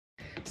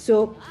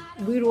So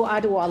we wrote I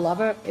Don't Want a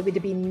Lover. It would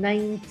have been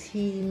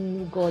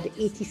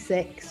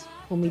 1986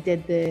 when we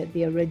did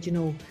the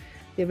original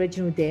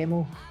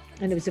demo.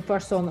 And it was the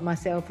first song that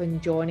myself and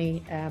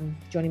Johnny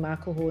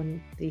McElhone,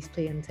 the East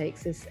player in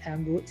Texas,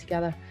 wrote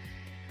together.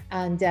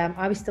 And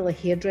I was still a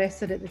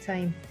hairdresser at the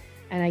time.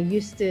 And I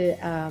used to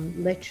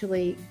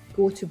literally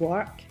go to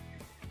work,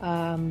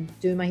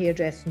 do my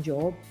hairdressing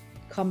job,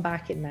 come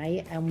back at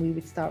night, and we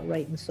would start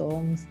writing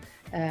songs.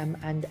 And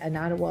I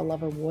Don't Want a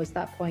Lover was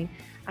that point.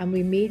 And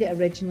we made it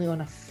originally on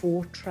a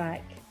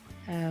 4-track.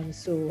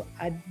 So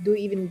I don't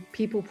even,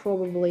 people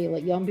probably,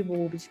 like young people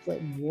will be just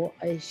like, what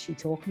is she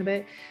talking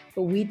about?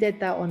 But we did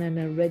that on an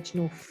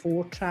original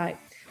 4-track.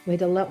 We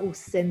had a little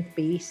synth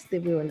bass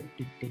that we were like,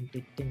 dun, dun,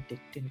 dun, dun,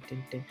 dun, dun,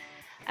 dun, dun.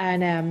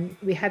 And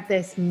we had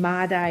this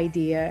mad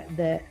idea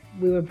that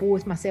we were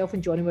both, myself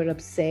and Johnny, were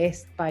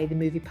obsessed by the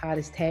movie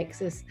Paris,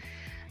 Texas.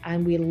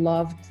 And we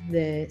loved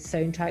the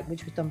soundtrack,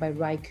 which was done by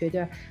Ry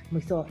Cooder. And we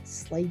thought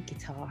slide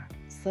guitar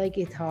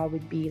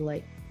would be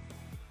like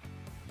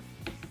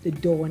the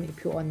dawn to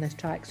put on this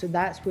track. So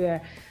that's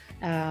where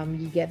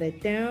you get the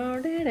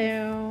down, down,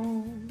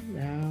 down,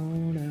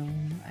 down,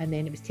 down. And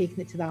then it was taking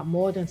it to that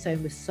modern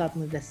sound with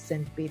suddenly this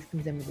synth bass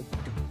comes in with the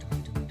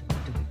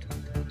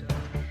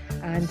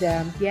and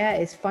yeah,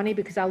 it's funny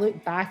because I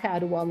look back at I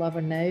Don't Want a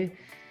Lover now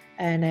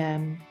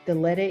and the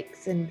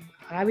lyrics, and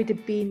I would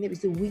have been, it was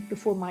the week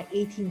before my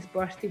 18th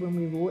birthday when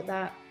we wrote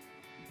that.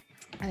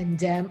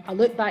 And I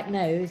look back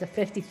now as a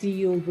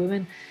 53-year-old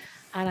woman,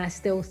 and I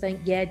still think,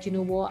 yeah, do you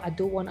know what? I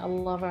don't want a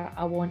lover,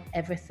 I want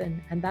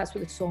everything. And that's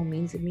what the song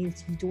means. It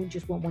means you don't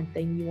just want one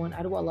thing. You want,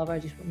 I don't want a lover, I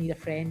just need a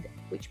friend,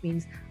 which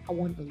means I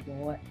want the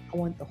lot. I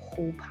want the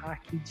whole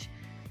package.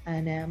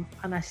 And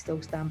I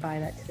still stand by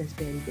that to this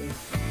very day.